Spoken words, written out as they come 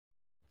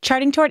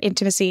Charting Toward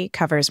Intimacy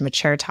covers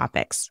mature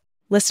topics.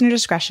 Listener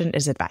discretion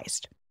is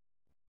advised.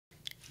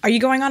 Are you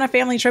going on a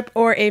family trip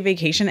or a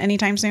vacation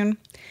anytime soon?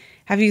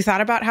 Have you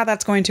thought about how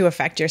that's going to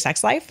affect your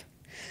sex life?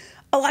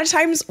 A lot of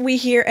times we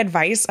hear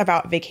advice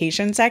about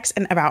vacation sex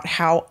and about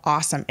how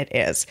awesome it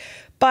is.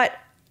 But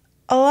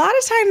a lot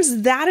of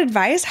times that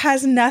advice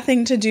has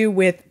nothing to do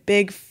with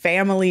big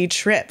family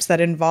trips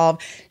that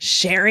involve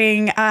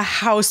sharing a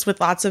house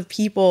with lots of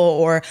people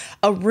or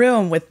a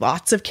room with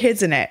lots of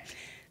kids in it.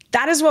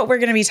 That is what we're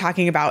going to be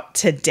talking about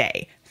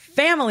today: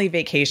 family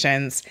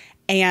vacations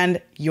and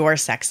your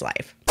sex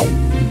life.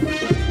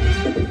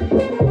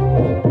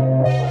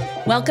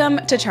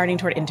 Welcome to Charting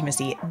Toward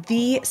Intimacy,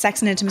 the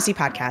sex and intimacy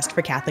podcast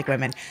for Catholic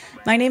women.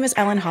 My name is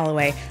Ellen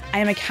Holloway. I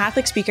am a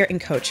Catholic speaker and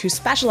coach who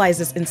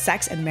specializes in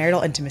sex and marital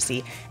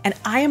intimacy, and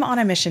I am on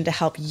a mission to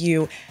help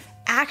you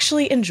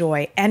actually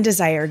enjoy and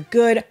desire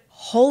good,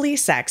 holy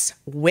sex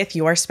with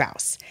your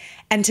spouse.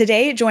 And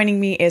today,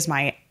 joining me is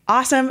my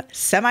awesome,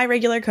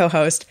 semi-regular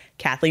co-host,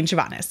 Kathleen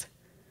Chavanis.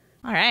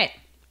 All right,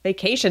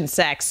 vacation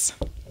sex.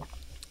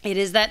 It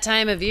is that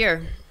time of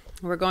year.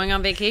 We're going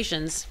on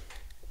vacations.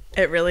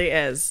 It really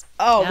is.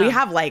 Oh, yeah. We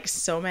have like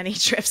so many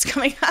trips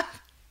coming up.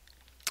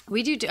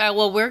 We do.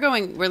 Well, we're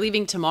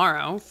leaving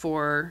tomorrow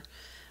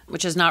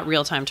which is not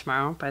real time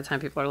tomorrow by the time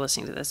people are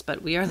listening to this,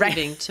 but we are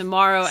leaving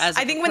tomorrow.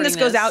 I think when this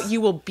goes out,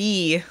 you will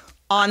be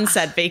on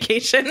said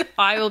vacation.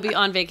 I will be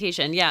on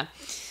vacation. Yeah.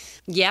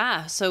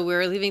 Yeah. So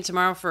we're leaving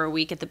tomorrow for a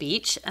week at the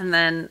beach. And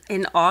then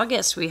in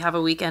August, we have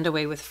a weekend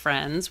away with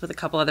friends with a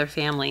couple other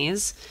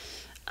families.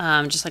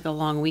 Just like a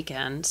long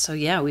weekend. So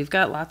yeah, we've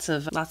got lots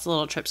of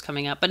little trips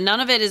coming up, but none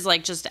of it is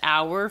like just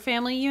our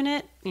family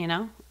unit, you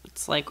know,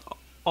 it's like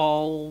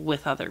all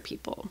with other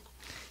people.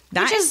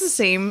 That is the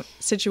same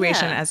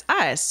situation as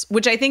us,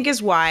 which I think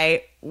is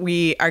why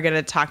we are going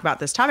to talk about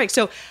this topic.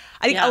 So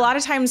I think a lot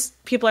of times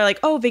people are like,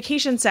 oh,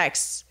 vacation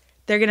sex.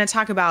 They're going to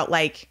talk about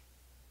like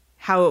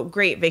how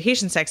great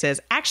vacation sex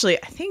is.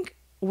 Actually, I think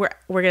we're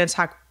going to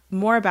talk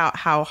more about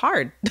how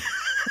hard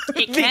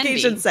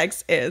vacation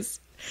sex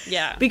is.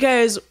 Yeah.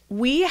 Because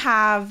we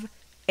have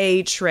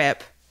a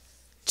trip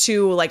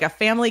to like a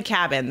family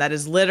cabin that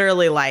is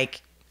literally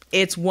like,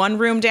 it's one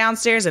room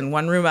downstairs and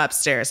one room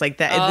upstairs. Like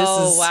that.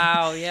 Oh,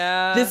 wow.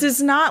 Yeah. This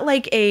is not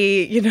like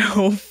a,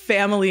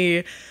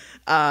 family,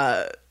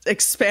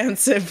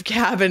 expansive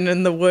cabin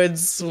in the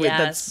woods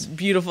that's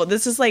beautiful.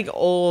 This is like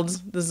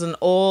this is an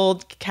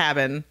old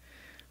cabin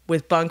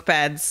with bunk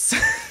beds.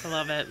 I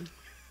love it.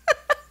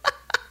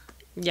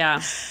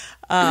 Yeah.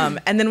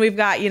 And then we've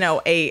got,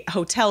 a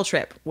hotel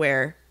trip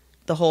where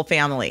the whole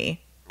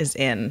family is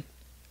in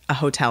a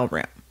hotel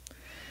room.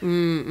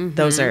 Mm-hmm.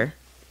 Those are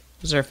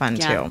fun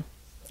too.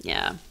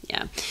 Yeah.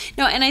 Yeah.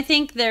 No, and I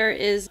think there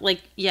is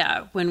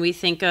when we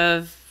think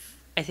of,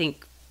 I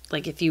think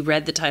like if you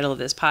read the title of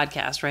this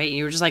podcast, right,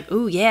 you were just like,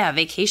 ooh, yeah,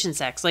 vacation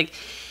sex. Like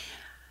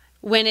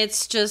when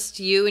it's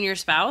just you and your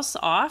spouse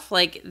off,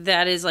 like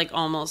that is like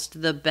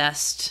almost the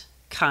best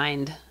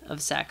kind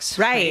of sex,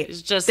 right?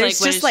 It's just when it's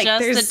just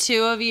the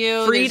two of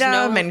you,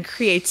 freedom and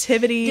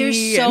creativity.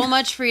 There's so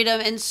much freedom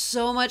and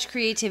so much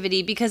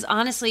creativity, because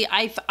honestly,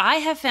 I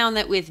have found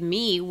that with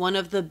me, one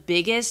of the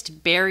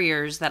biggest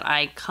barriers that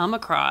I come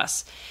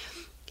across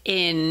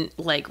in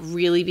like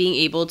really being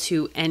able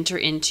to enter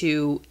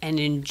into and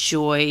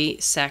enjoy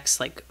sex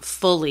like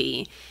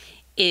fully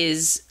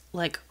is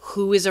like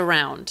who is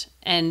around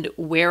and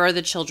where are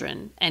the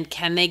children and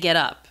can they get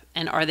up?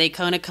 And are they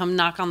going to come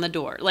knock on the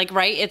door? Like,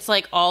 right? It's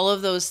like all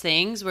of those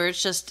things where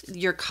it's just,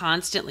 you're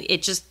constantly,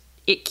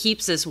 it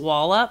keeps this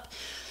wall up.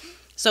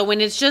 So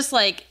when it's just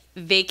like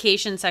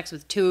vacation sex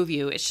with two of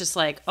you, it's just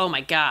like, oh my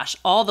gosh,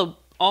 all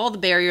the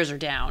barriers are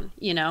down,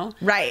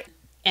 Right.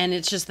 And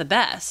it's just the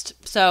best.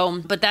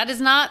 So, but that is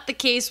not the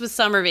case with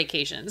summer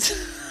vacations.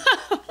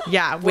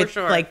 Yeah. With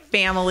like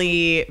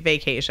family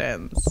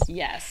vacations.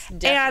 Yes.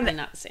 Definitely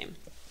not the same.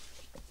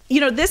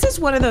 This is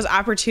one of those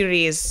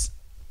opportunities,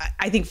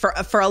 I think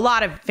for a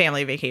lot of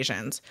family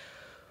vacations,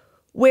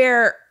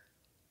 where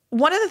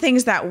one of the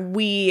things that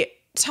we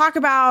talk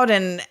about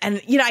and I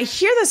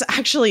hear this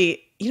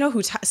actually,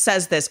 who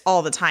says this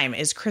all the time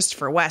is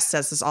Christopher West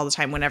says this all the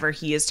time whenever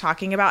he is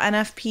talking about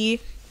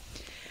NFP.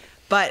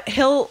 But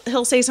he'll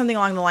say something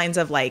along the lines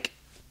of like,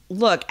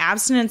 look,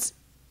 abstinence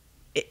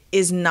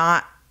is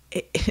not,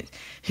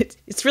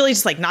 it's really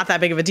just like not that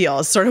big of a deal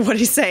is sort of what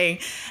he's saying,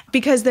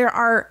 because there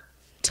are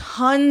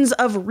tons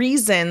of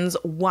reasons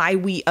why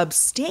we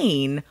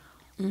abstain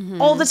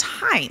all the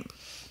time.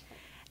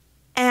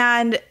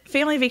 And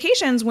family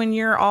vacations, when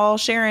you're all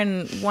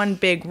sharing one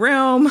big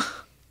room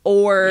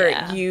or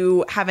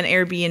you have an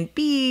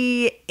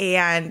Airbnb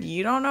and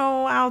you don't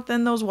know how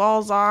thin those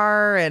walls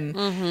are and,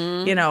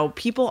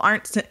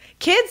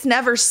 kids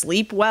never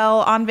sleep well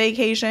on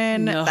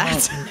vacation. No,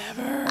 that's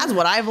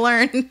what I've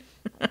learned.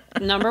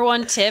 Number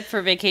one tip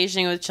for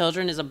vacationing with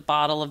children is a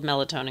bottle of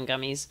melatonin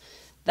gummies.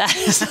 That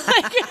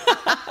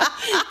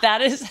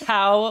is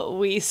how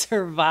we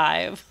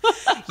survive.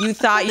 You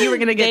thought you were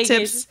going to get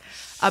tips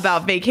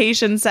about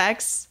vacation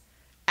sex,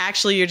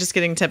 Actually, you're just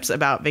getting tips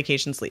about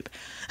vacation sleep.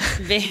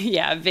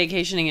 Yeah,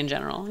 vacationing in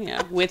general.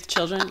 Yeah, with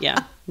children. Yeah,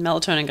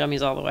 melatonin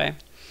gummies all the way.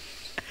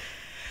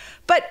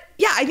 But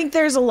yeah, I think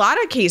there's a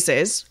lot of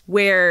cases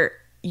where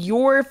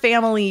your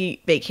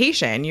family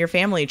vacation, your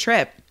family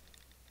trip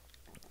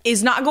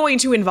is not going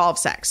to involve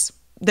sex.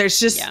 There's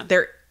just,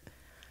 there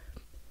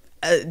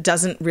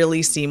doesn't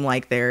really seem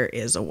like there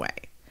is a way.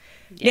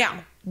 Yeah.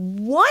 Now,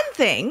 one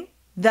thing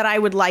that I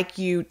would like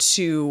you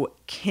to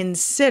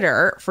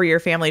consider for your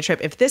family trip,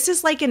 if this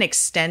is like an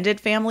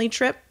extended family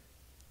trip,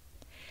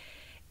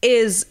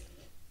 is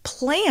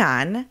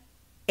plan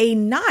a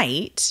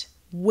night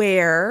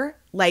where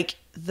like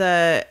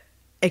the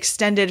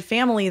extended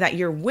family that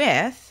you're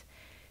with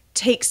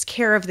takes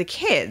care of the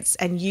kids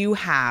and you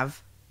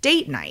have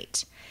date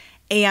night,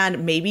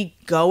 and maybe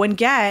go and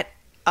get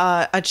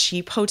a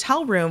cheap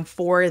hotel room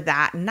for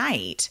that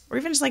night, or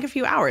even just like a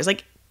few hours,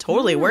 like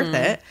totally worth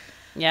it.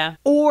 Yeah.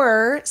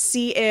 Or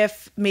see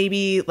if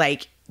maybe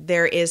like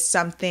there is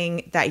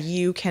something that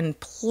you can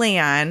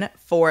plan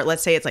for,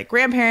 let's say it's like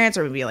grandparents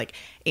or maybe like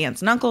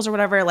aunts and uncles or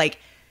whatever. Like,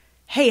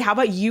 hey, how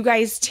about you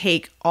guys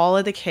take all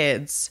of the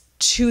kids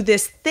to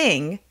this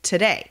thing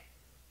today?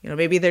 You know,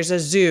 maybe there's a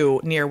zoo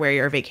near where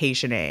you're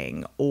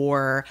vacationing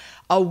or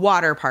a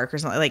water park or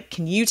something. Like,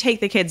 can you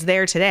take the kids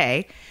there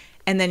today?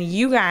 And then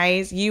you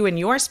guys, you and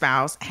your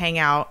spouse hang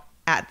out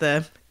at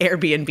the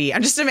Airbnb.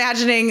 I'm just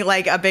imagining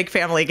like a big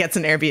family gets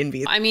an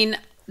Airbnb. I mean,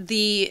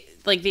 the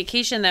like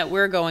vacation that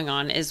we're going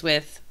on is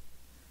with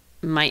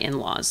my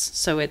in-laws.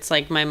 So it's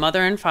like my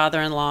mother and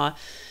father-in-law,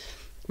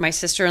 my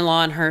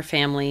sister-in-law and her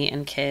family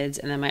and kids,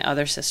 and then my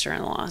other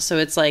sister-in-law. So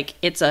it's like,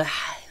 it's a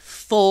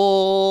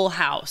full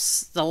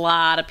house. It's a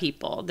lot of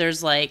people.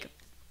 There's like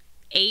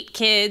 8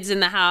 kids in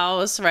the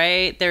house,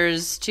 right?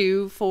 There's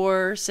 2,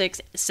 4,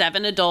 6,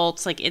 7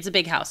 adults. Like, it's a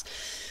big house.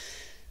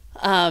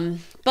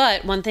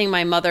 But one thing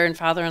my mother and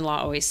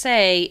father-in-law always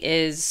say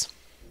is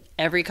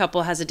every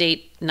couple has a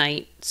date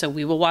night. So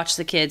we will watch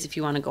the kids if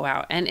you want to go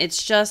out. And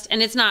it's just,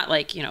 and it's not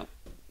like, you know,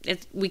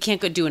 we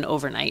can't go do an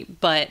overnight,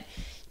 but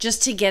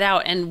just to get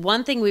out. And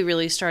one thing we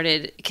really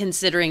started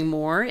considering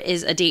more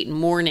is a date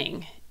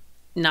morning,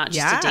 not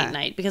just a date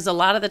night. Because a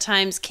lot of the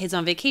times kids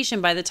on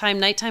vacation, by the time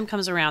nighttime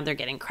comes around, they're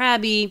getting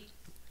crabby,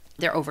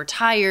 they're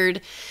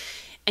overtired.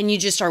 And you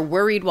just are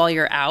worried while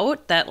you're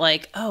out that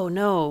like, oh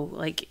no,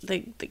 like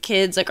the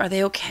kids, like, are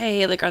they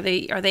okay? Like, are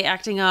they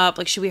acting up?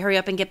 Like, should we hurry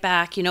up and get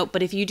back? You know,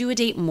 but if you do a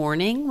date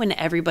morning when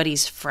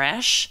everybody's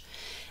fresh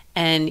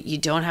and you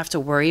don't have to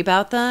worry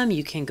about them,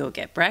 you can go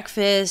get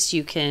breakfast.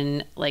 You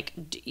can like,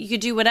 you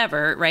could do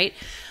whatever, right?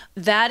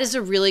 That is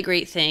a really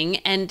great thing.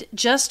 And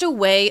just a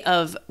way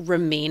of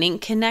remaining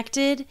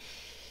connected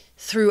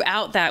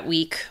throughout that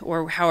week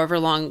or however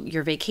long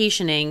you're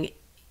vacationing,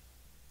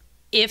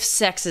 if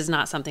sex is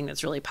not something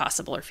that's really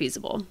possible or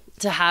feasible,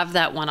 to have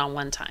that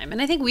one-on-one time.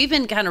 And I think we've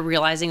been kind of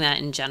realizing that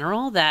in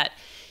general, that,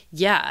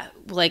 yeah,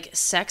 like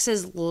sex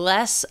is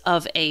less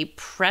of a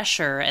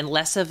pressure and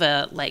less of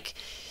a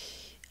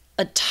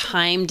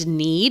timed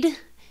need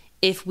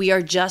if we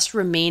are just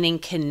remaining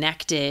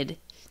connected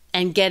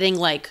and getting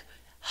like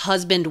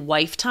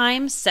husband-wife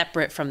time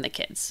separate from the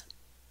kids.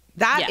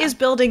 That is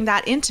building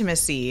that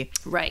intimacy.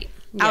 Right.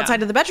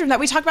 Outside of the bedroom that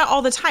we talk about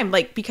all the time.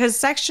 Like, because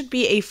sex should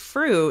be a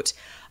fruit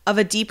of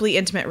a deeply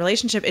intimate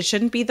relationship. It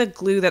shouldn't be the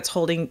glue that's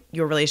holding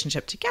your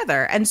relationship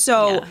together. And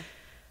so,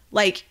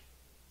 like,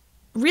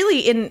 really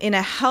in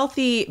a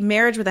healthy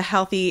marriage with a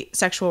healthy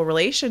sexual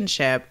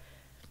relationship,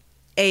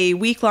 a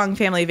week-long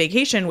family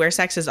vacation where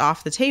sex is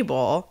off the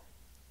table,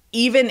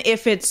 even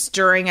if it's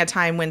during a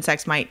time when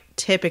sex might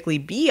typically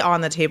be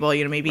on the table,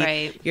 you know,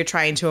 maybe you're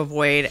trying to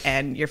avoid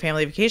and your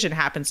family vacation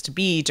happens to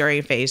be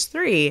during phase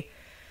 3,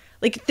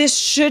 like, this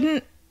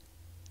shouldn't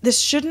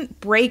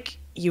break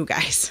you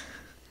guys.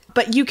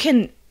 But you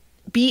can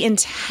be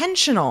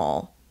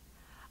intentional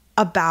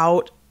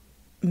about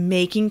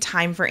making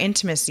time for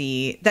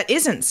intimacy that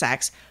isn't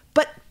sex,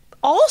 but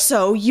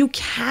also you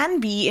can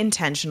be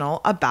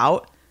intentional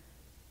about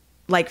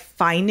like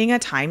finding a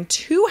time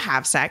to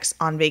have sex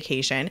on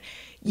vacation.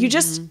 You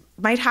just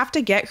might have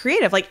to get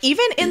creative. Like,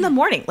 even in the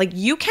morning, like,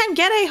 you can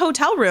get a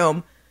hotel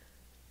room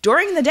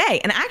during the day.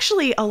 And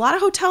actually a lot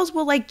of hotels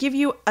will like give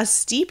you a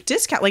steep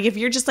discount. Like, if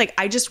you're just like,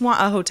 I just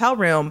want a hotel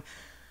room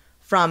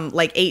from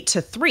like 8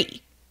 to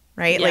 3,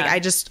 right? Yeah.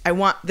 Like, I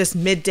want this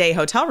midday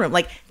hotel room.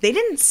 Like, they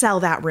didn't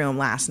sell that room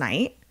last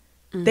night.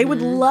 They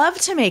would love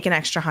to make an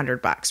extra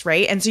 $100,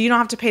 right? And so you don't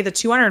have to pay the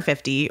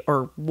 $250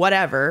 or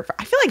whatever.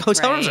 I feel like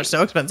hotel rooms are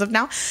so expensive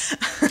now.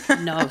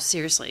 No,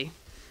 seriously.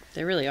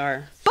 They really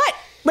are. But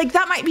like,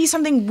 that might be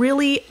something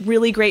really,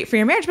 really great for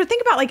your marriage. But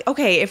think about like,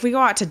 okay, if we go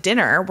out to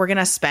dinner, we're going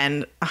to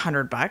spend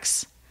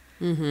 $100.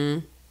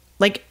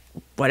 Like,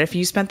 what if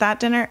you spent that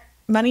dinner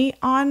money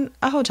on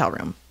a hotel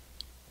room?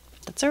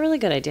 That's a really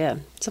good idea.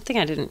 Something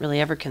I didn't really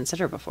ever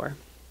consider before.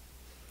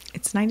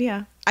 It's an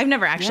idea. I've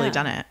never actually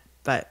done it,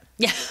 but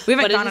we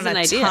haven't gone on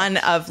a ton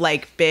of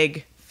like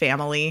big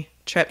family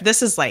trip.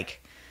 This is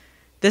like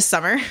this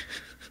summer.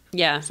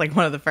 Yeah. It's like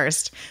one of the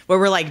first where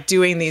we're like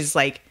doing these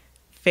like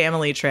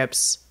family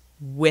trips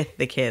with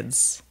the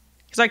kids.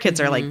 Because our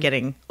kids are like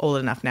getting old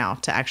enough now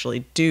to actually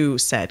do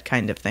said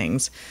kind of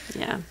things.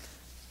 Yeah.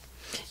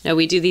 No,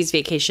 we do these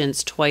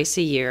vacations twice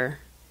a year,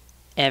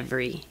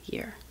 every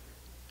year.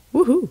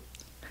 Woohoo.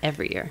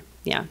 Every year.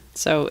 Yeah.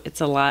 So it's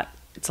a lot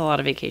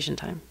of vacation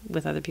time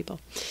with other people.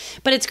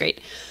 But it's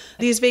great.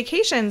 These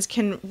vacations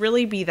can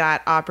really be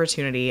that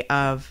opportunity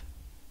of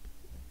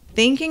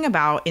thinking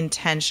about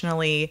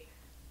intentionally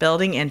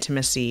building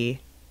intimacy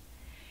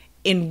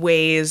in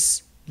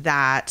ways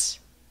that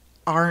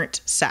aren't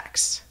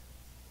sex.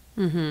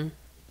 Mm-hmm.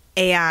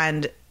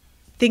 And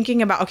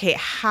thinking about, okay,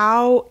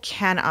 how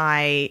can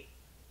I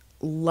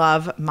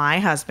love my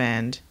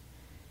husband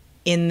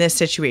in this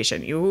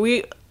situation?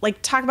 We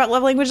like talk about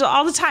love languages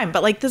all the time,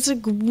 but like this is a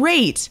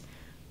great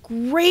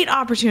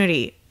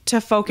opportunity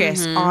to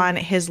focus on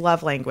his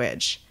love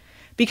language.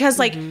 Because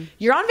like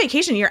you're on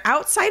vacation, you're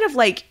outside of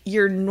like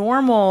your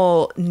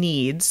normal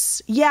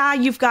needs. Yeah,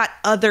 you've got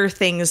other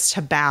things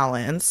to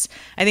balance.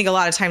 I think a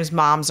lot of times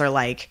moms are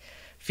like,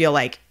 feel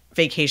like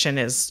vacation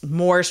is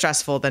more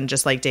stressful than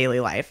just like daily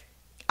life.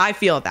 I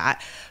feel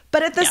that.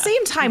 But at the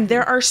same time,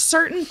 there are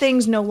certain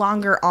things no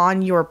longer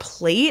on your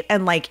plate.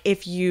 And like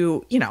if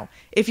you know,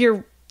 if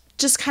you're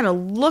just kind of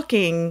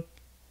looking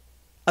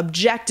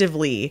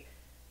objectively,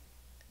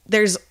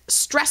 there's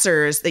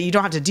stressors that you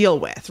don't have to deal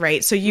with,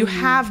 right? So you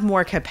have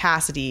more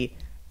capacity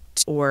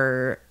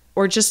or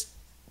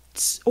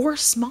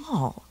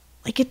small.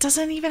 Like it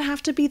doesn't even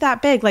have to be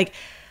that big. Like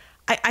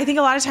I think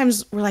a lot of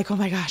times we're like, oh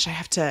my gosh, I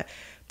have to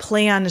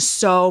plan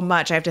so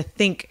much. I have to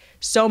think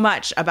so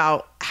much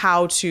about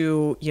how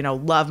to, you know,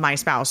 love my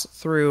spouse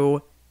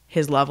through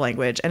his love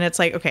language. And it's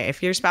like, okay,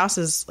 if your spouse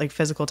is like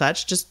physical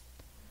touch, just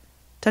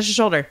touch his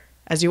shoulder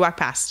as you walk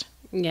past.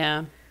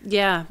 Yeah.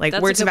 Yeah. Like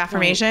words of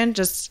affirmation,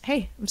 just,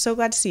 hey, I'm so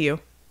glad to see you.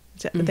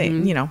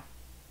 You know.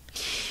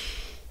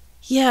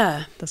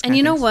 Yeah. And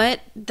you know what?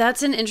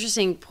 That's an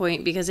interesting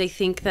point because I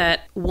think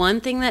that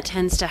one thing that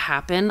tends to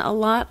happen a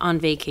lot on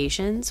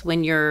vacations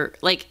when you're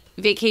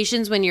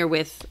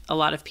with a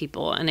lot of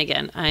people. And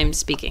again, I'm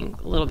speaking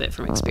a little bit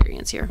from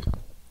experience here.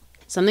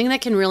 Something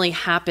that can really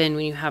happen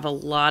when you have a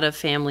lot of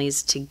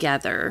families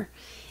together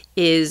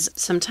is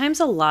sometimes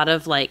a lot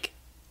of like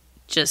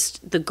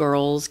just the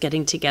girls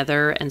getting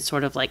together and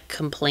sort of like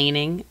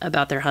complaining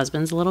about their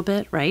husbands a little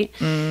bit, right?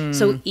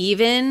 So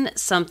even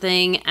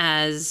something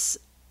as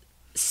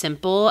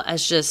simple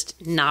as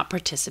just not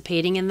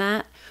participating in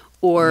that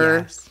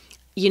or,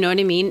 you know what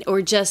I mean?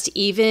 Or just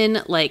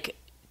even like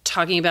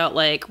talking about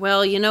like,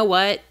 well, you know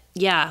what?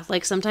 Yeah,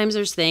 like sometimes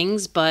there's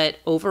things, but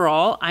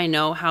overall, I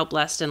know how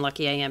blessed and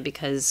lucky I am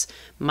because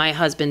my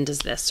husband does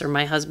this or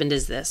my husband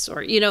is this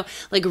or, you know,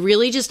 like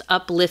really just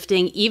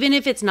uplifting, even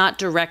if it's not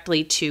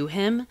directly to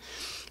him.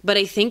 But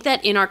I think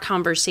that in our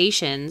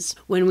conversations,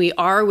 when we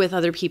are with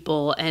other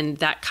people and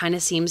that kind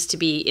of seems to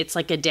be, it's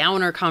like a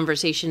downer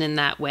conversation in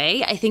that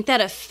way, I think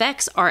that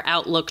affects our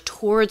outlook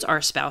towards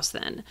our spouse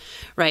then,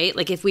 right?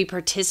 Like if we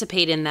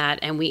participate in that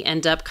and we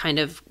end up kind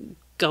of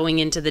going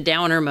into the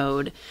downer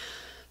mode,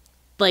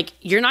 like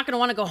you're not going to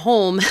want to go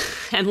home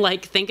and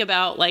like think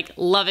about like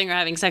loving or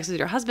having sex with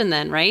your husband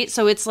then, right?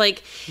 So it's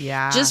like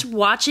just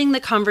watching the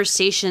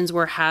conversations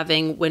we're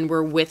having when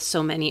we're with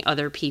so many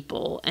other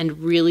people and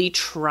really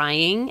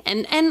trying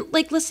and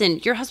like, listen,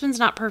 your husband's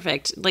not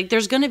perfect. Like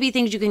there's going to be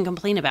things you can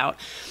complain about.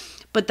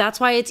 But that's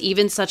why it's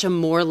even such a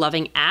more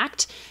loving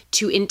act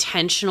to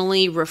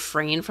intentionally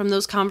refrain from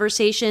those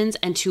conversations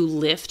and to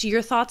lift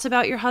your thoughts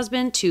about your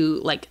husband to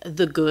like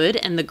the good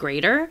and the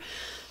greater.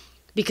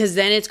 Because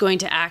then it's going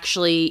to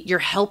actually, you're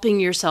helping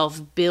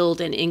yourself build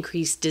an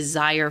increased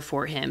desire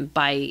for him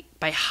by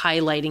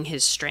highlighting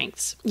his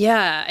strengths.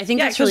 Yeah, I think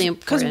that's really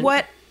important. Because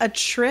what a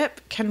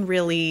trip can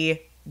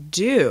really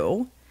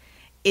do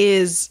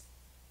is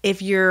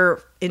if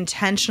you're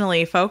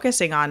intentionally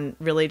focusing on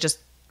really just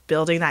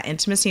building that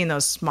intimacy in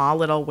those small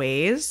little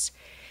ways,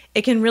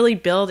 it can really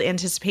build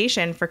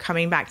anticipation for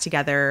coming back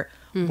together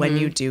when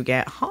you do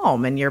get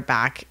home and you're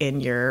back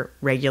in your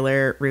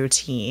regular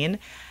routine.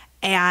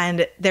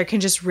 And there can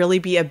just really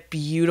be a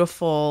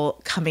beautiful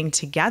coming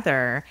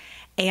together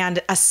and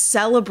a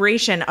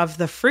celebration of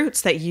the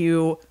fruits that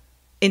you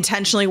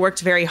intentionally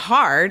worked very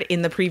hard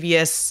in the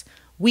previous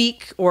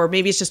week, or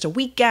maybe it's just a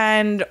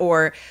weekend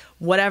or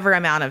whatever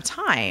amount of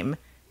time.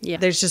 Yeah.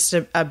 There's just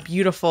a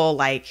beautiful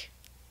like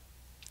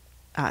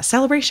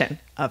celebration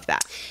of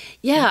that.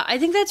 Yeah, I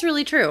think that's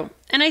really true.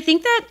 And I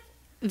think that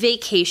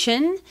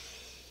vacation,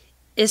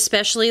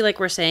 especially like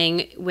we're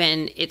saying,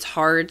 when it's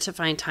hard to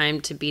find time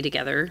to be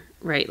together,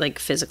 right? Like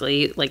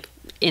physically, like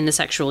in the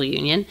sexual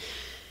union,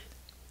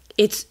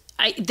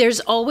 there's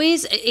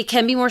always, it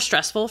can be more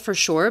stressful for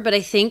sure, but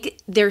I think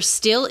there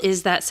still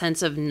is that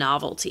sense of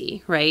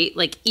novelty, right?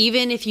 Like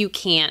even if you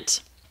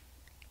can't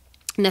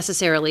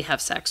necessarily have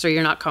sex or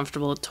you're not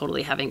comfortable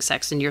totally having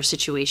sex in your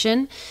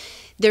situation,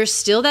 there's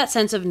still that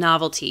sense of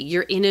novelty.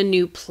 You're in a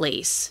new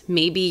place.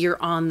 Maybe you're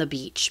on the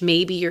beach.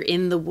 Maybe you're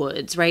in the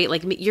woods, right?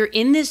 Like you're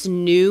in this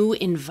new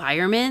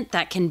environment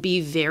that can be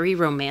very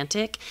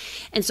romantic.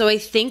 And so I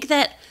think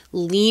that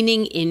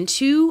leaning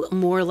into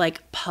more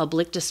like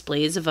public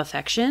displays of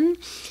affection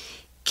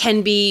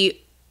can be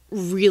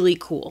really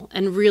cool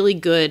and really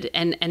good.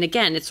 And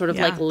again, it's sort of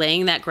like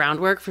laying that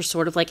groundwork for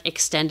sort of like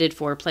extended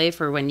foreplay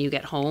for when you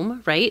get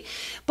home, right?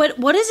 But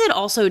what does it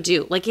also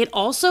do? Like, it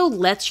also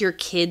lets your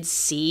kids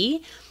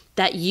see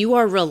that you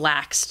are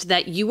relaxed,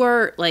 that you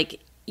are like,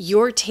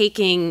 you're just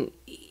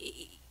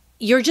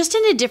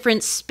in a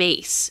different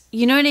space.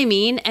 You know what I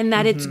mean? And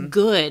that it's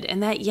good.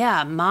 And that,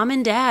 yeah, mom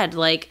and dad,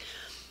 like,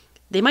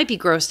 they might be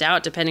grossed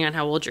out depending on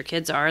how old your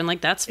kids are. And like,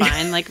 that's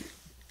fine. Like,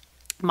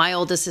 my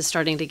oldest is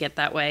starting to get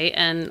that way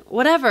and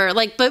whatever.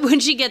 Like, but when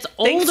she gets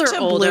older,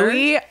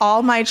 Bluey,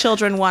 all my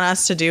children want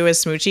us to do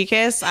is smoochie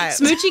kiss.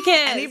 Smoochie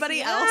kiss.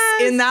 Anybody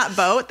else in that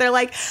boat? They're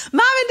like,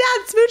 Mom and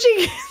Dad,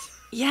 smoochie kiss.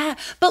 Yeah.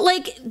 But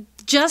like,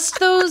 just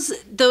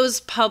those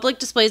public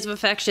displays of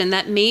affection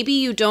that maybe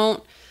you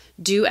don't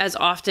do as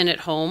often at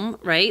home,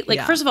 right?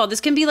 Like, first of all,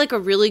 this can be like a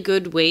really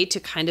good way to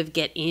kind of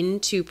get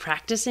into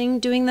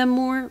practicing doing them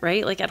more,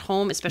 right? Like at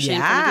home, especially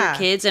in front of your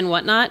kids and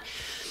whatnot.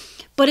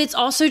 But it's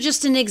also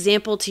just an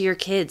example to your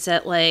kids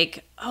that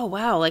like, oh,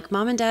 wow, like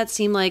mom and dad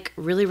seem like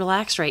really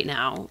relaxed right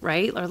now,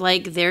 right? Or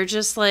like they're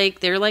just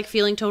like, they're like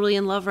feeling totally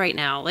in love right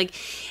now. Like,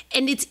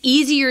 and it's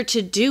easier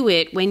to do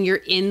it when you're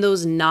in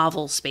those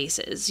novel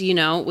spaces, you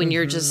know, when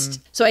you're just,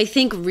 so I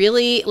think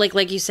really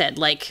like you said,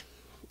 like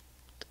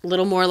a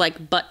little more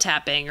like butt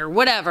tapping or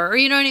whatever, or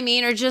you know what I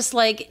mean? Or just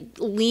like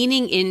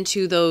leaning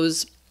into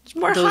those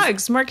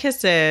hugs, more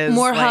kisses.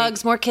 More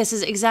hugs, more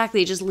kisses.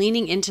 Exactly. Just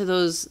leaning into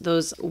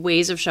those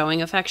ways of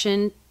showing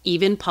affection,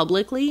 even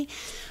publicly,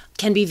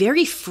 can be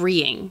very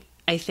freeing,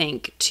 I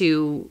think,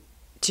 to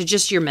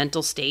just your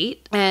mental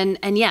state. And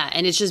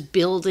it's just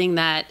building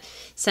that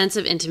sense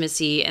of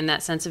intimacy and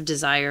that sense of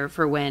desire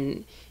for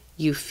when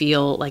you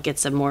feel like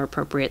it's a more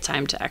appropriate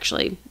time to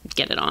actually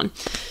get it on.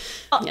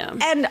 Yeah.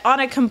 And on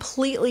a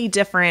completely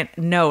different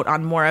note,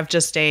 on more of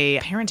just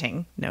a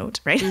parenting note,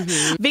 right?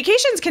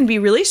 Vacations can be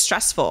really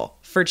stressful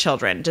for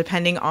children,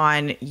 depending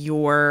on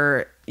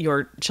your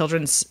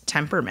children's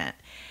temperament.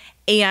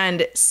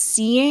 And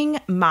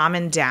seeing mom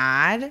and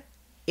dad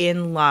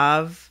in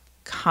love,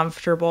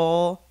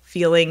 comfortable,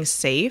 feeling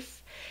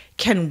safe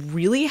can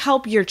really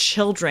help your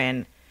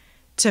children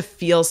to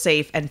feel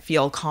safe and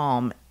feel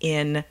calm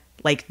in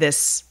like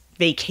this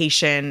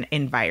vacation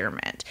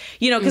environment,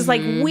 you know, because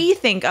like we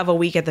think of a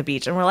week at the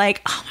beach and we're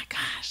like, oh my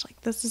gosh, like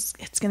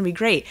it's going to be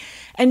great.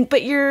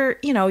 But your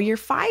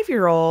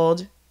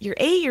 5-year-old, your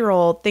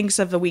 8-year-old thinks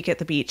of a week at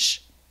the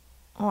beach.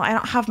 Oh, I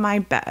don't have my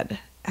bed.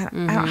 I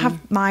don't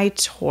have my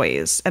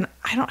toys, and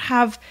I don't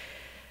have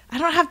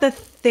the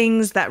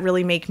things that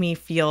really make me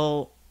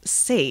feel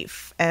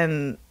safe.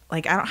 And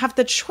like, I don't have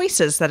the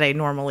choices that I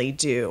normally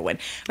do. And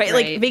right.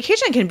 Like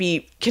vacation can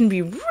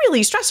be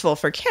really stressful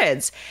for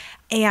kids.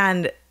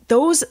 And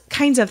those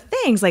kinds of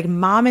things, like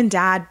mom and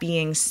dad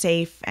being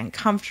safe and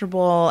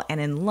comfortable and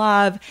in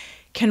love,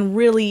 can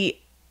really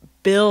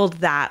build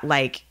that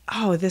like,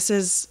 oh, this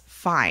is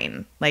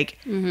fine. Like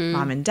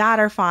mom and dad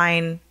are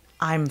fine.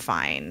 I'm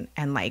fine.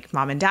 And like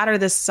mom and dad are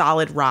this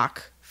solid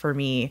rock for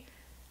me.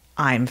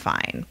 I'm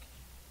fine.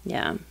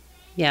 Yeah.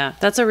 Yeah.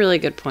 That's a really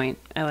good point.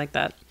 I like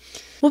that.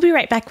 We'll be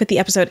right back with the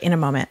episode in a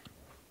moment.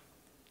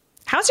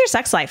 How's your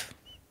sex life?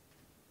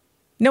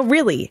 No,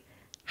 really.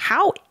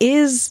 How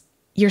is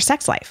your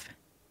sex life?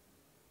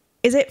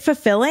 Is it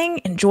fulfilling,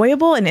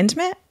 enjoyable, and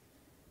intimate?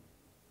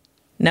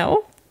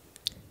 No?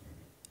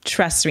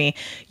 Trust me,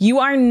 you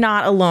are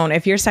not alone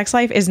if your sex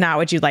life is not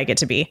what you'd like it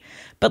to be.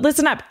 But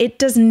listen up, it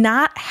does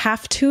not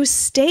have to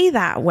stay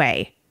that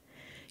way.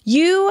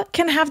 You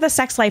can have the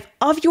sex life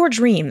of your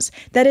dreams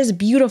that is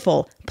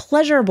beautiful,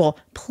 pleasurable,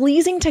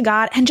 pleasing to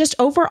God, and just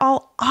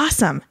overall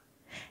awesome.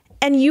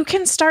 And you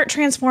can start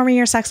transforming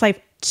your sex life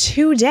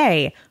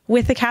today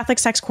with the Catholic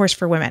Sex Course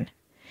for Women.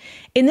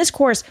 In this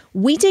course,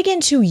 we dig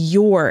into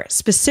your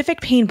specific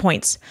pain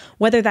points,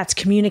 whether that's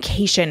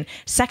communication,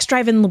 sex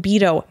drive and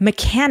libido,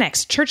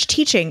 mechanics, church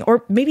teaching,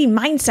 or maybe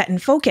mindset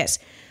and focus.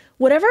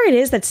 Whatever it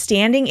is that's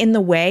standing in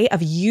the way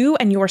of you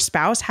and your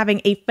spouse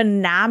having a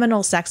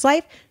phenomenal sex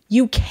life,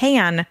 you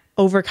can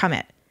overcome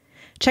it.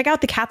 Check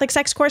out the Catholic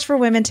Sex Course for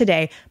Women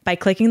today by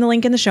clicking the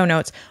link in the show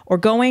notes or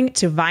going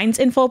to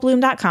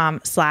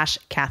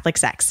vinesinfobloom.com/Catholic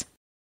sex.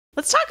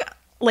 Let's talk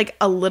like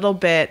a little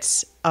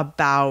bit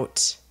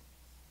about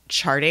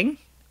charting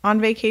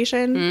on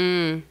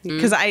vacation,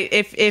 because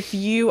if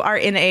you are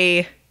in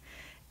a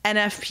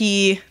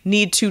NFP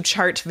need to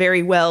chart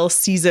very well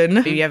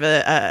season, you have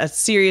a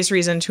serious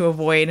reason to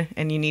avoid,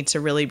 and you need to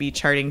really be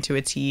charting to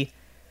a T.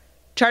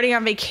 Charting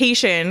on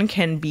vacation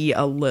can be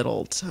a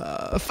little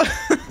tough.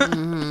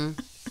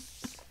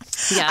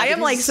 Yeah, I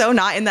am like so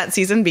not in that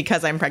season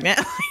because I'm pregnant.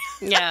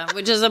 Yeah,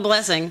 which is a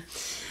blessing.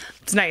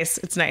 It's nice.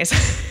 It's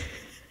nice.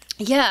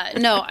 Yeah,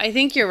 no, I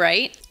think you're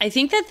right. I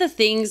think that the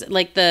things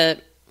like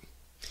the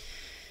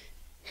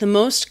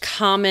most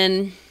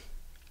common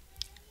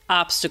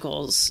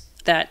obstacles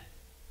that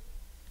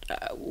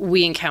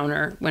we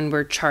encounter when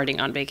we're charting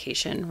on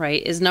vacation,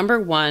 right, is number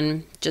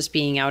one, just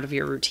being out of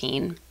your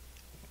routine.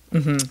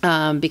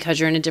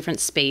 Because you're in a different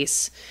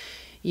space.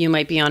 You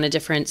might be on a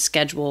different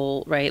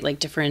schedule, right? Like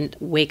different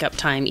wake up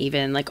time,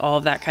 even like all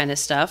of that kind of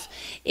stuff.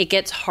 It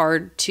gets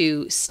hard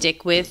to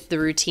stick with the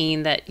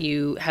routine that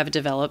you have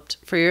developed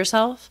for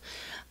yourself.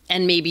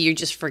 And maybe you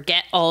just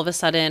forget all of a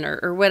sudden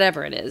or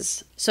whatever it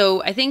is.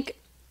 So I think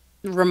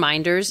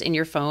reminders in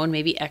your phone,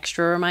 maybe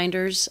extra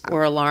reminders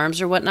or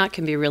alarms or whatnot,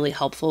 can be really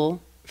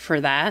helpful for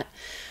that.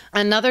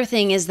 Another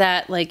thing is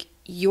that like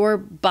your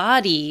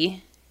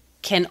body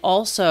can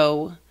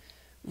also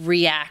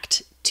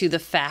react to the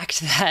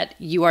fact that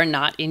you are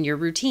not in your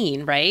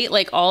routine, right?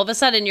 Like all of a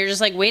sudden you're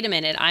just like, wait a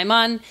minute, I'm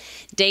on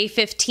day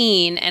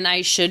 15 and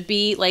I should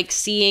be like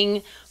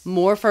seeing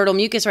more fertile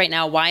mucus right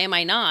now. Why am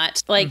I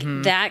not? Like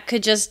that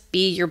could just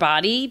be your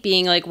body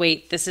being like,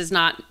 wait, this is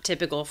not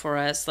typical for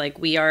us. Like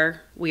we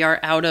are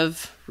out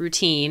of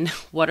routine.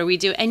 What do we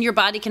do? And your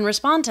body can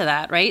respond to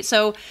that, right?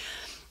 So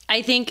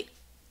I think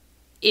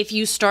if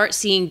you start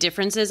seeing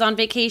differences on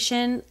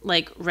vacation,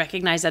 like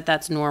recognize that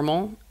that's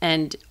normal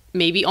and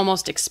maybe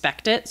almost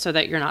expect it so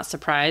that you're not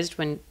surprised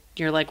when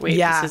you're like, wait,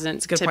 this isn't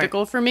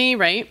typical for me,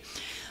 right?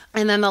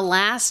 And then the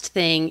last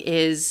thing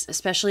is,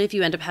 especially if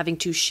you end up having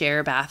to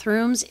share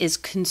bathrooms, is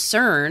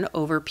concern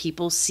over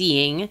people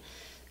seeing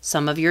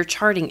some of your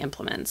charting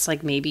implements.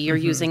 Like maybe you're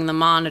using the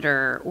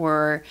monitor,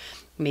 or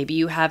maybe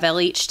you have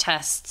LH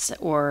tests,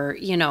 or,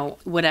 you know,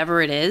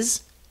 whatever it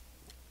is.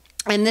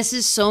 And this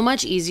is so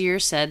much easier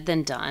said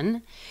than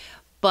done.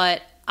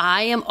 But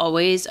I am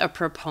always a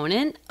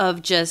proponent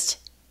of just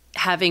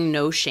having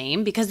no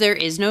shame, because there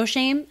is no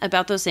shame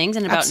about those things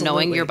and about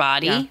knowing your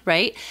body,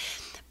 right?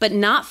 But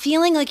not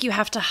feeling like you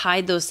have to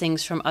hide those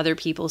things from other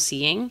people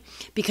seeing,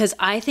 because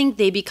I think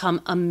they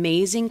become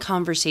amazing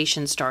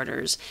conversation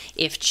starters.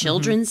 If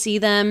children see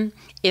them,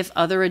 if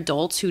other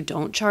adults who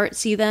don't chart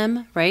see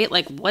them, right?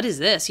 Like, what is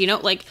this? You know,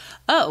 like,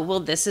 oh, well,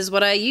 this is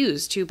what I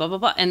use to blah, blah,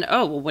 blah. And,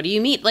 oh, well, what do you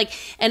mean? Like,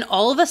 and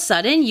all of a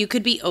sudden you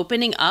could be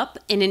opening up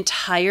an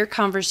entire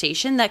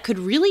conversation that could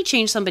really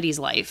change somebody's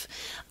life,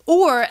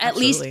 or at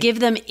least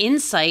give them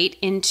insight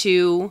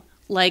into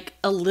like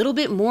a little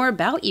bit more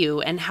about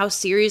you and how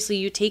seriously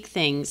you take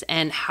things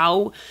and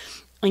how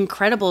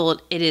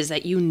incredible it is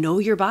that you know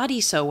your body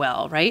so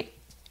well, right?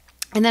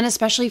 And then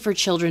especially for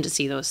children to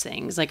see those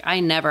things. Like I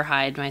never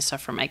hide my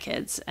stuff from my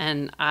kids,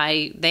 and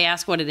they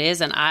ask what it is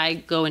and I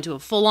go into a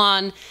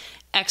full-on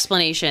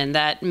explanation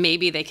that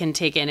maybe they can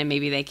take in and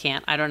maybe they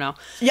can't. I don't know.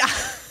 Yeah.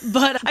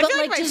 But I feel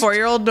like my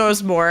 4-year-old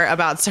knows more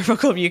about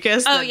cervical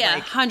mucus than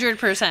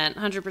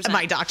 100%.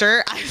 My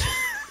doctor.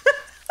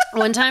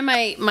 One time,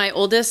 my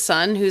oldest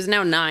son, who's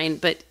now 9,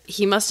 but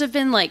he must have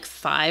been like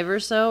 5 or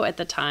so at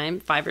the time,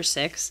 5 or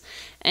 6.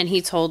 And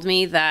he told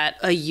me that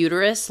a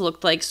uterus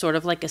looked like sort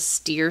of like a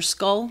steer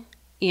skull,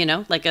 you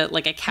know, like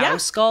a cow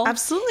skull.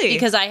 Absolutely.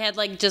 Because I had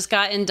like just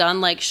gotten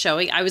done like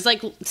showing, I was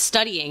like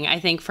studying,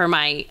 I think for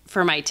my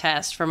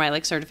test, for my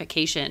like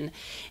certification.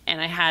 And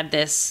I had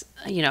this,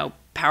 you know,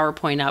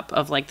 PowerPoint up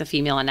of like the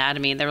female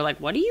anatomy, and they were like,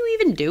 what are you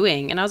even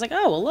doing? And I was like,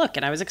 oh, well, look.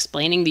 And I was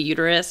explaining the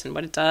uterus and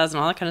what it does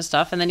and all that kind of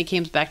stuff. And then he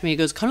came back to me and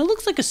goes, kind of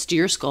looks like a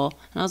steer skull.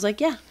 And I was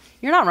like, yeah,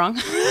 you're not wrong.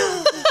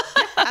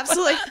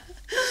 Absolutely.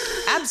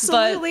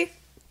 But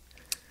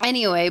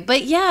anyway,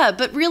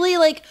 but really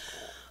like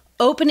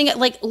opening it,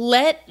 like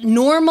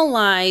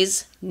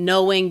normalize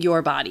knowing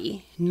your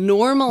body,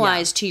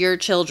 normalize to your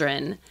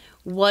children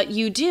what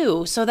you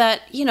do, so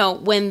that, you know,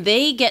 when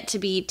they get to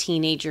be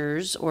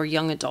teenagers or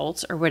young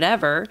adults or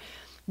whatever,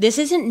 this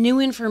isn't new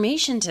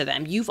information to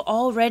them. You've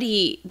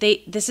already,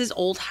 this is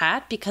old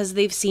hat because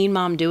they've seen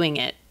mom doing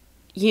it,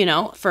 you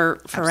know,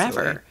 for forever.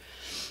 Absolutely.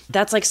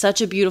 That's like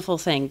such a beautiful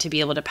thing to be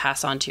able to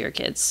pass on to your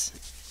kids.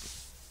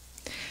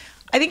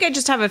 I think I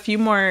just have a few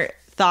more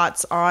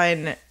thoughts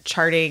on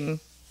charting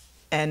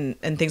and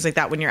things like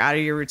that when you're out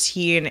of your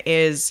routine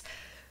is,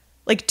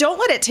 like, don't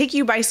let it take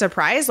you by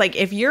surprise. Like,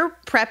 if you're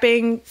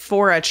prepping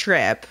for a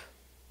trip,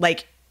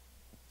 like,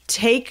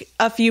 take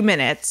a few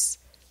minutes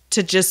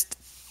to just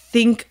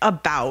think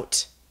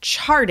about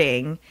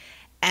charting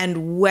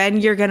and when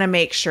you're going to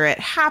make sure it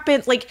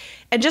happens. Like,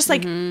 and just,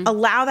 like,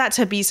 allow that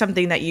to be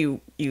something that you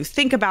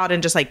think about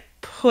and just, like,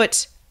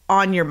 put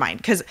on your mind.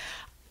 Because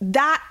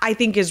that, I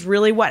think, is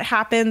really what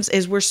happens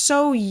is we're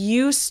so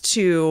used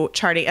to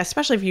charting,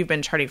 especially if you've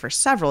been charting for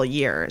several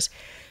years.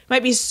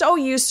 Might be so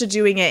used to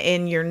doing it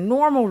in your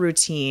normal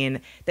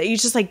routine that you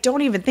just like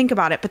don't even think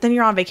about it. But then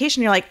you're on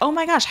vacation, you're like, oh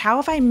my gosh, how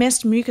have I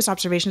missed mucus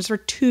observations for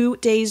 2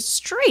 days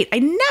straight? I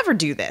never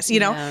do this, you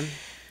know?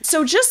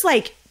 So just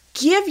like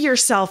give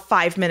yourself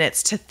 5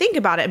 minutes to think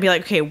about it and be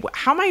like, okay,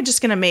 how am I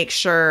just going to make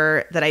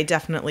sure that I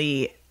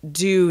definitely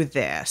do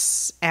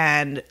this?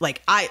 And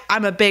like,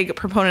 I'm a big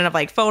proponent of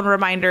like phone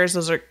reminders.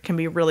 Those can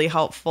be really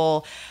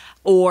helpful,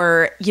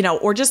 or, you know,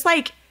 or just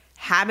like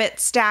habit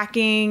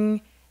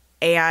stacking.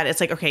 And it's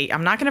like, okay,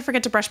 I'm not going to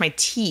forget to brush my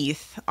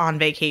teeth on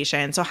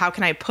vacation. So how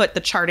can I put the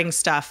charting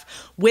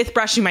stuff with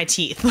brushing my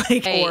teeth?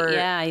 Like, or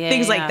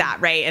things like that.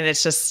 Right. And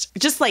it's just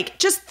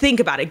think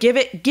about it. Give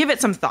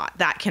it some thought.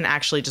 That can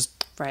actually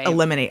just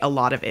eliminate a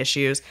lot of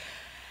issues.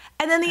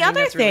 And then the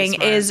other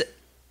thing is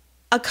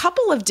a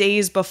couple of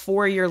days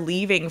before you're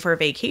leaving for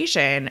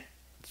vacation,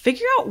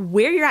 figure out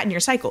where you're at in your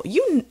cycle.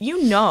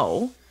 You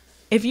know,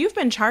 if you've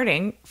been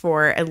charting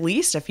for at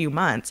least a few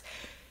months,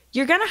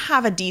 you're going to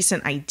have a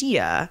decent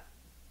idea,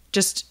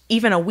 just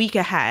even a week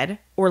ahead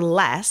or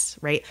less,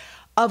 right,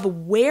 of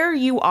where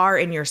you are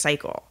in your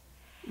cycle.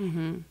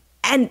 Mm-hmm.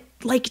 And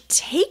like,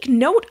 take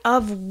note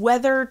of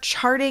whether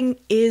charting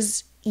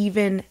is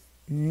even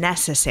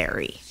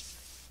necessary,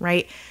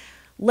 right?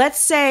 Let's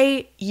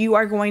say you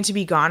are going to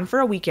be gone for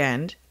a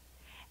weekend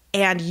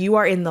and you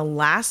are in the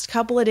last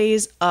couple of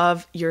days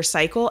of your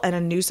cycle and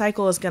a new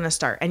cycle is going to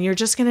start and you're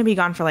just going to be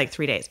gone for like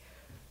 3 days.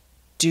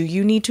 Do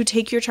you need to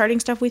take your charting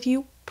stuff with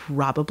you?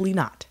 Probably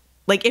not.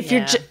 Like if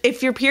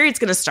if your period's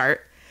going to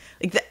start,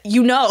 like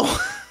you know.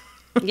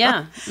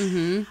 Yeah.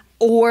 Mm-hmm.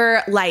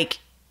 Or like,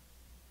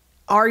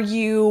 are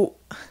you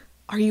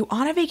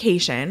on a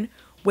vacation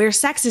where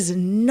sex is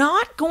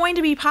not going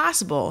to be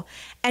possible?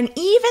 And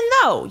even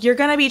though you're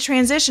going to be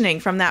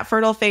transitioning from that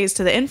fertile phase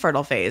to the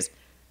infertile phase,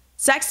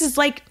 sex is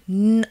like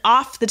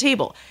off the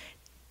table.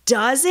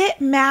 Does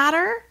it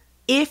matter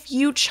if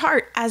you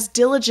chart as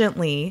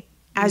diligently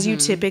as you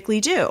typically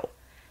do?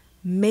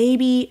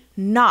 Maybe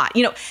not.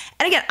 You know,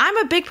 and again, I'm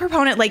a big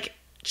proponent, like,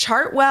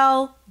 chart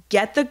well,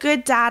 get the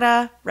good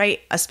data, right?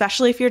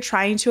 Especially if you're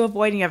trying to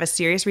avoid and you have a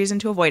serious reason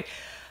to avoid.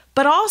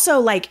 But also,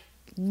 like,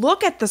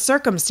 look at the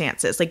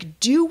circumstances. Like,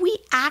 do we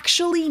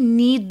actually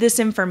need this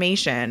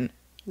information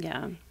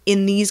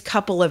in these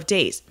couple of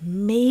days?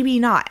 Maybe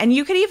not. And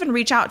you could even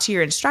reach out to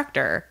your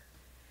instructor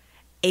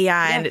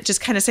and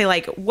just kind of say,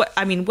 like, what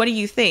do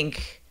you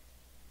think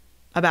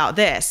about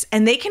this?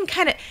 And they can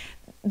kind of,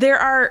 there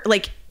are,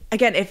 like,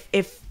 again,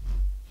 if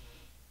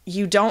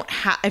you don't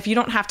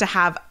have to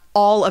have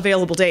all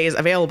available days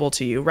available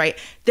to you, right?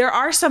 There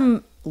are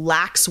some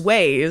lax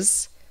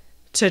ways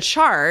to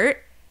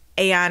chart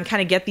and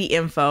kind of get the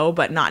info,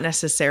 but not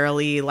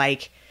necessarily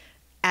like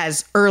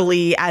as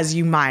early as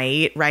you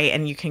might, right?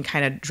 And you can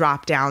kind of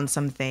drop down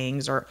some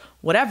things or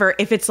whatever.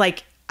 If it's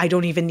like, I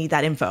don't even need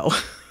that info.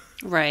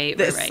 Right.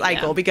 This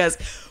cycle, because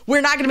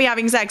we're not going to be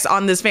having sex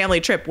on this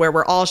family trip where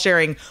we're all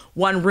sharing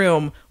one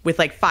room with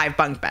like 5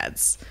 bunk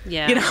beds.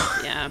 Yeah. You know?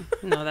 Yeah.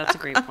 No, that's a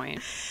great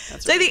point.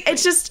 So I think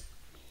it's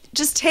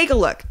just take a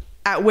look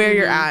at where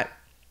you're at.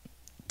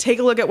 Take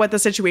a look at what the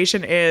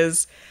situation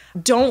is.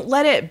 Don't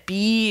let it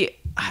be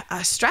a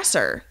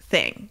stressor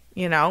thing.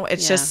 You know,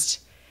 it's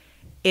just,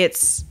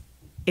 it's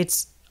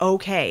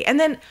okay. And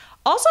then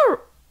also,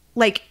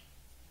 like,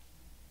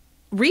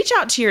 reach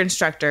out to your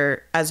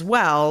instructor as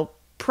well,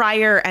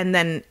 prior and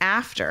then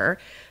after,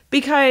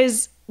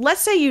 because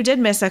let's say you did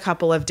miss a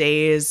couple of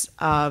days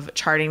of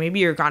charting. Maybe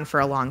you're gone for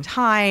a long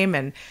time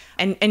and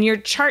your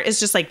chart is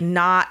just like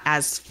not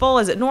as full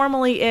as it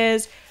normally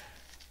is.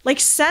 Like,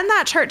 send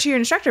that chart to your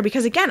instructor,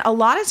 because again, a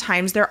lot of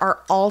times there are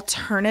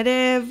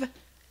alternative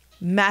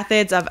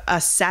methods of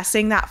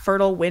assessing that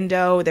fertile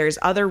window. There's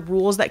other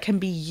rules that can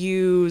be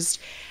used,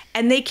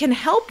 and they can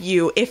help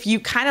you if you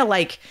kind of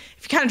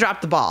drop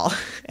the ball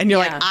and you're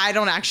like, I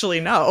don't actually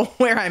know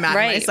where I'm at in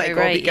my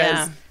cycle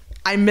because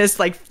I missed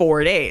like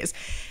 4 days.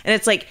 And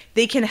it's like,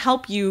 they can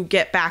help you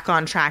get back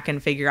on track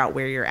and figure out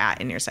where you're at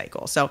in your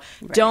cycle. So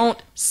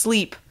don't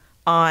sleep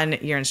on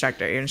your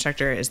instructor. Your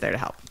instructor is there to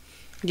help.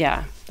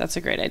 Yeah, that's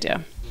a great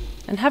idea.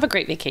 And have a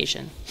great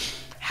vacation.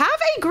 Have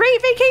a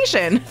great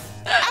vacation.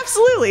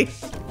 Absolutely.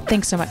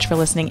 Thanks so much for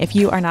listening. If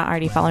you are not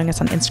already following us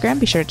on Instagram,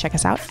 be sure to check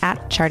us out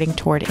at Charting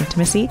Toward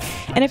Intimacy.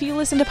 And if you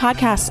listen to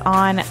podcasts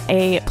on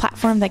a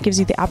platform that gives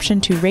you the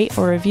option to rate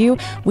or review,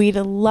 we'd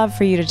love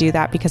for you to do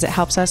that because it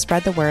helps us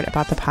spread the word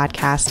about the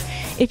podcast.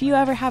 If you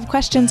ever have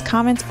questions,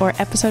 comments, or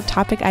episode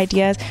topic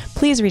ideas,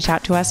 please reach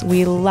out to us.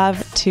 We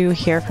love to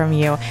hear from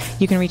you.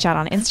 You can reach out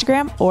on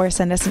Instagram or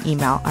send us an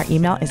email. Our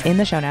email is in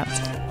the show notes.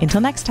 Until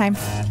next time.